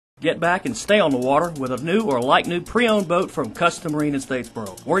Get back and stay on the water with a new or like-new pre-owned boat from Custom Marine in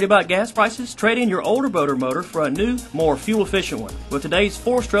Statesboro. Worried about gas prices? Trade in your older boat or motor for a new, more fuel-efficient one. With today's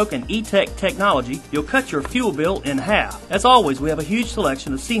 4-stroke and E-Tech technology, you'll cut your fuel bill in half. As always, we have a huge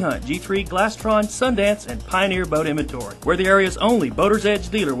selection of Sea Hunt, G3, Glastron, Sundance, and Pioneer boat inventory. We're the area's only Boater's Edge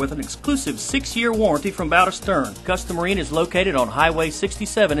dealer with an exclusive 6-year warranty from bow to stern. Custom Marine is located on Highway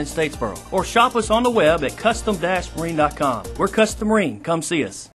 67 in Statesboro. Or shop us on the web at custom-marine.com. We're Custom Marine. Come see us.